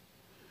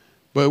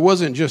 But it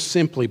wasn't just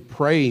simply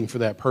praying for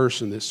that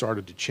person that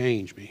started to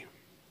change me.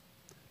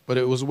 But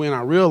it was when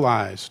I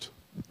realized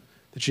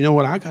that, you know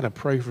what, I got to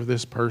pray for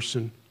this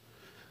person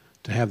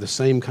to have the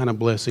same kind of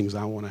blessings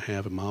I want to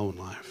have in my own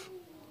life.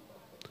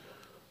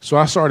 So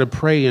I started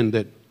praying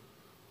that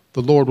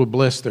the Lord would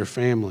bless their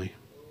family,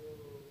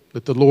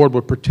 that the Lord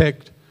would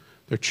protect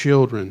their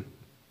children,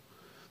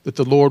 that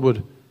the Lord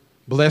would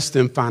bless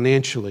them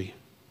financially,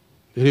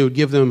 that He would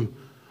give them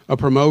a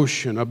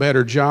promotion, a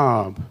better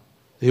job,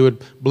 that He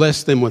would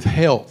bless them with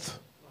health,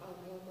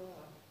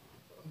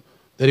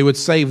 that He would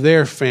save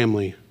their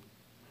family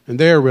and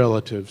their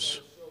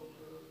relatives.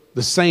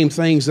 The same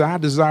things that I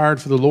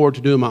desired for the Lord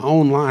to do in my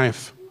own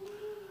life,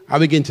 I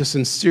began to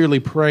sincerely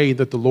pray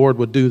that the Lord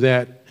would do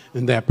that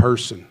in that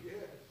person.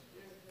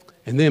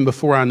 And then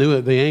before I knew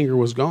it, the anger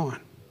was gone.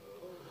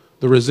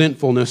 The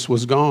resentfulness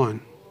was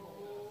gone.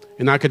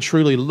 And I could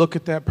truly look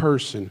at that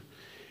person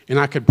and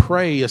I could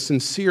pray a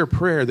sincere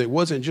prayer that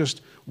wasn't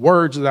just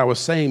words that I was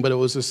saying, but it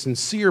was a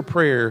sincere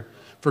prayer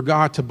for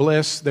God to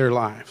bless their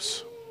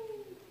lives.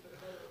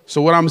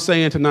 So what I'm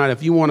saying tonight,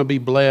 if you want to be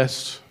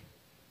blessed,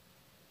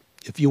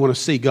 if you want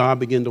to see God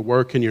begin to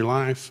work in your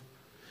life,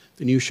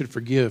 then you should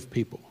forgive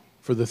people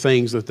for the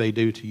things that they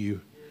do to you.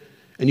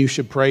 And you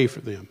should pray for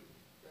them,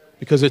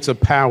 because it's a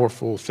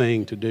powerful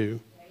thing to do.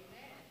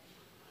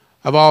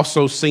 I've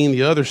also seen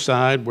the other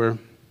side where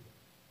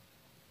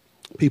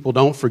people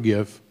don't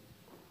forgive.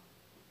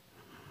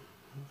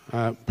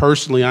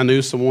 Personally, I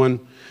knew someone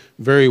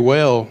very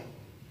well,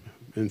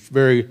 and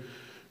very,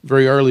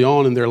 very early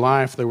on in their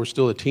life, they were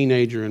still a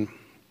teenager, and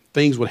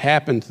things would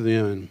happen to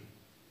them,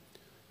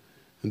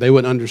 and they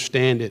wouldn't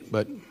understand it,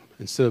 but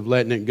instead of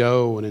letting it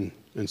go and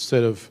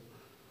instead of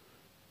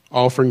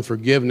offering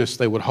forgiveness,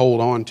 they would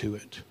hold on to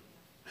it.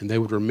 And they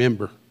would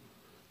remember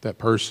that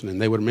person.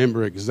 And they would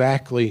remember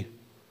exactly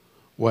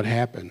what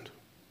happened.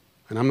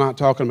 And I'm not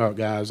talking about,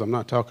 guys, I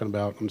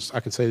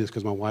can say this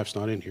because my wife's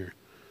not in here.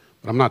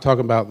 But I'm not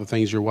talking about the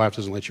things your wife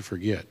doesn't let you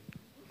forget.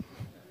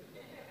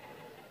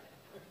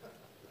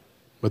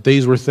 But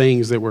these were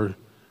things that were,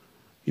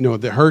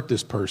 that hurt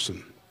this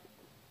person.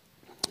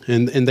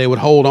 And they would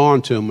hold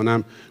on to them.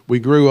 And we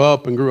grew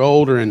up and grew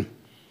older,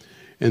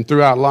 and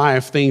throughout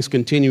life, things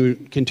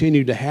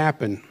continued to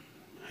happen.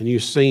 And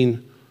you've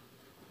seen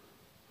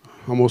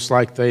almost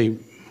like they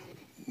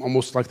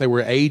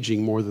were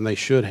aging more than they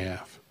should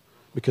have,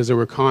 because they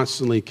were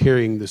constantly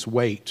carrying this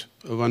weight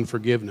of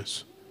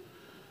unforgiveness.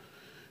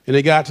 And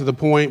it got to the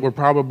point where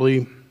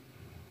probably,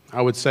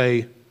 I would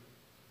say,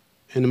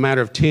 in a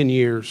matter of 10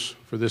 years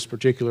for this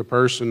particular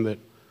person, that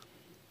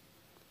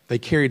they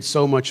carried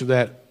so much of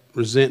that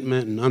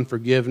resentment and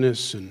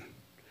unforgiveness. And,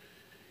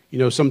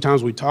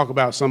 sometimes we talk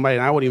about somebody,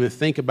 and I wouldn't even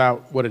think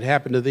about what had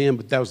happened to them,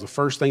 but that was the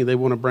first thing they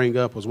want to bring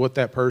up, was what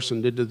that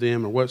person did to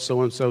them, or what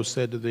so-and-so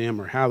said to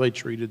them, or how they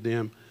treated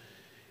them.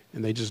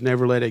 And they just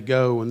never let it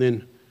go. And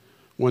then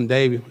one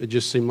day, it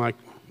just seemed like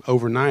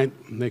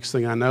overnight, next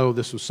thing I know,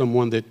 this was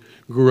someone that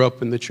grew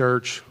up in the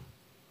church.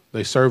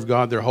 They served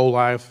God their whole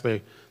life.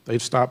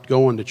 They've stopped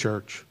going to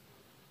church.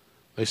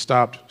 They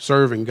stopped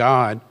serving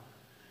God,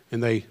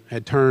 and they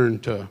had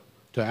turned to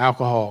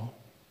alcohol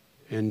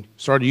and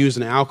started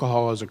using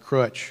alcohol as a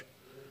crutch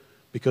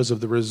because of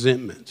the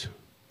resentment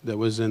that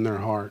was in their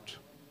heart.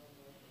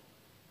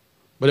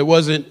 But it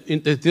wasn't,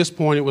 at this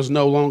point, it was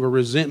no longer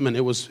resentment.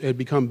 It had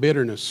become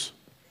bitterness.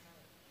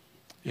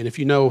 And if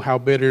you know how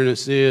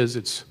bitterness is,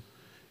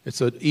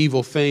 it's an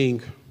evil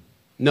thing.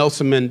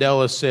 Nelson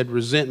Mandela said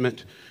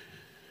resentment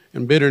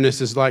and bitterness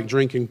is like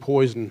drinking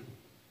poison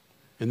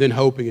and then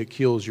hoping it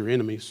kills your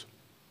enemies.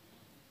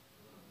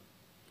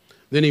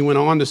 Then he went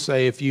on to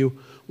say, if you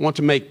want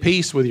to make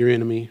peace with your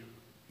enemy,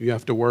 you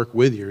have to work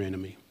with your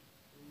enemy.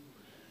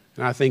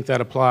 And I think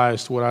that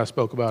applies to what I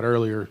spoke about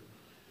earlier,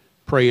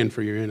 praying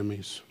for your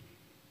enemies.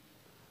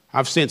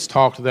 I've since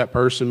talked to that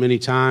person many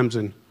times,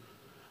 and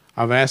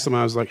I've asked them,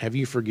 I was like, have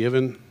you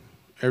forgiven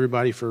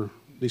everybody, for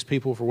these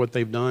people, for what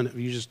they've done? Have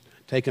you just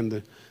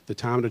taken the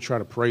time to try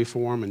to pray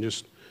for them and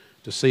just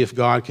to see if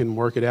God can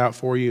work it out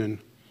for you? And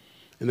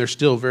they're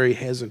still very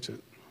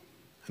hesitant.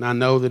 And I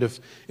know that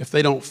if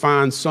they don't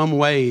find some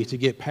way to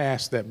get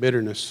past that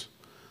bitterness,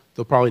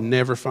 they'll probably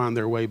never find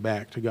their way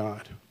back to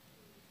God.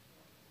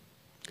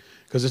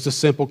 Because it's a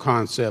simple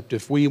concept.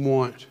 If we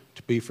want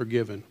to be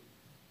forgiven,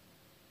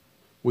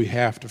 we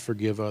have to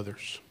forgive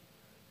others.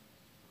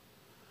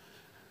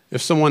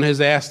 If someone has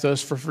asked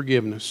us for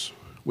forgiveness,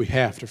 we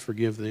have to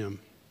forgive them.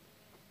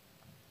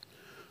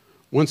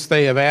 Once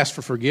they have asked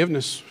for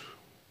forgiveness,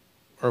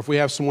 or if we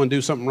have someone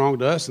do something wrong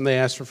to us and they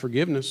ask for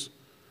forgiveness,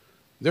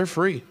 they're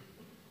free.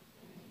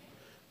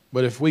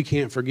 But if we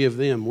can't forgive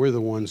them, we're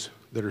the ones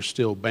that are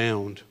still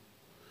bound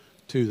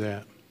to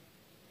that.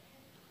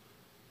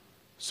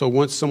 So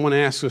once someone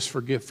asks us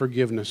for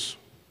forgiveness,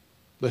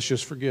 let's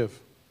just forgive.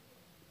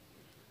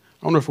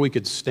 I wonder if we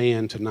could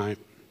stand tonight.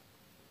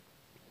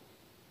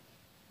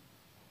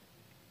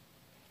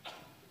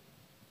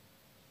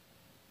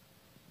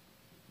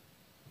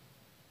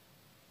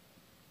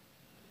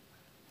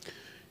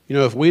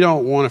 If we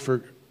don't want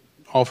to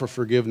offer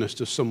forgiveness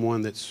to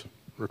someone that's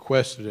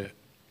requested it,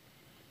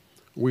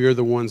 we are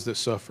the ones that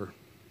suffer.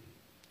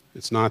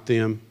 It's not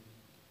them.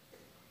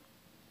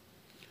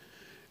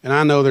 And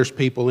I know there's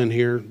people in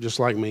here just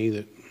like me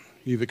that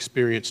you've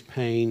experienced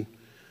pain.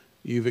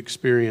 You've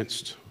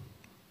experienced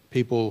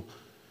people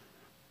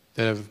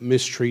that have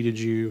mistreated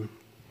you.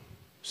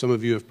 Some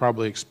of you have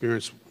probably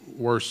experienced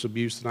worse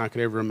abuse than I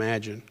could ever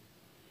imagine.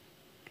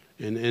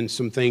 And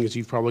some things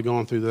you've probably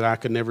gone through that I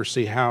could never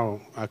see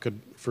how I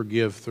could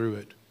forgive through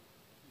it.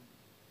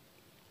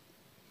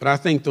 But I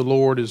think the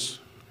Lord is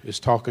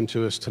talking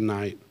to us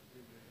tonight.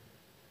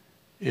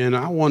 And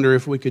I wonder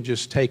if we could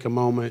just take a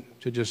moment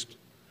to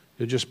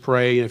just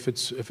pray. If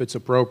it's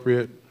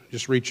appropriate,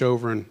 just reach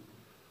over and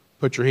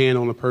put your hand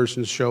on the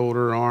person's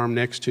shoulder or arm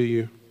next to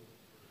you.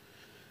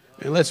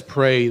 And let's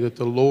pray that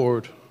the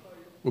Lord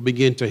will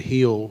begin to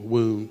heal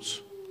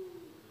wounds.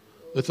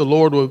 That the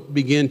Lord will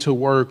begin to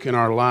work in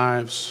our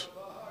lives.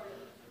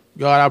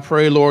 God, I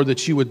pray, Lord,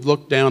 that you would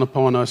look down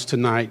upon us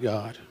tonight,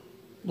 God.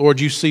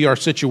 Lord, you see our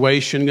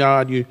situation,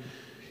 God.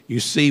 You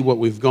see what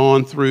we've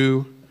gone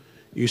through.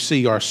 You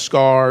see our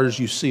scars.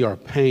 You see our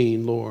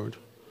pain, Lord.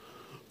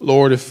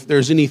 Lord, if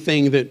there's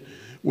anything that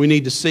we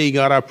need to see,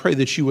 God, I pray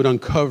that you would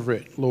uncover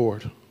it,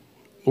 Lord.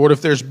 Lord,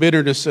 if there's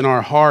bitterness in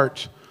our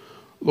heart,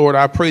 Lord,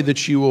 I pray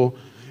that you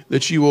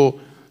will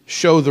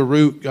show the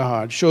root,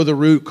 God. Show the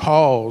root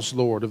cause,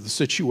 Lord, of the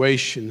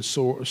situation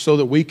so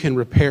that we can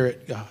repair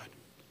it, God.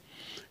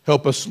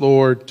 Help us,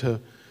 Lord, to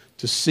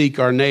seek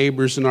our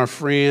neighbors and our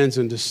friends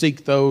and to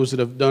seek those that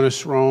have done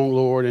us wrong,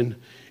 Lord,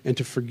 and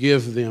to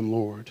forgive them,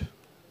 Lord.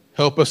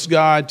 Help us,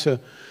 God,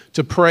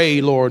 to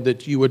pray, Lord,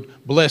 that you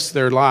would bless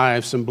their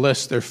lives and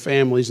bless their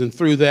families. And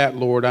through that,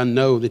 Lord, I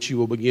know that you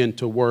will begin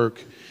to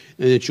work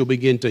and that you'll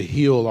begin to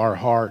heal our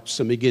hearts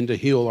and begin to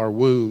heal our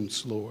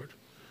wounds, Lord.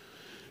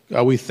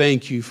 God, we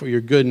thank you for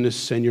your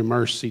goodness and your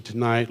mercy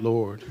tonight,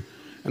 Lord.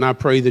 And I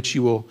pray that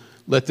you will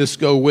let this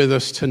go with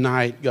us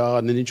tonight,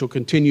 God, and that you'll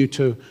continue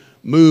to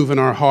move in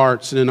our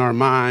hearts and in our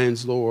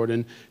minds, Lord,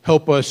 and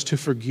help us to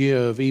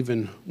forgive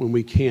even when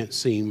we can't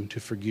seem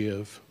to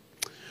forgive.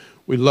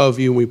 We love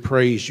you and we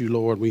praise you,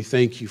 Lord. We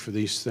thank you for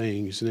these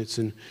things. And it's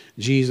in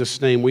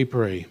Jesus' name we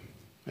pray.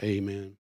 Amen.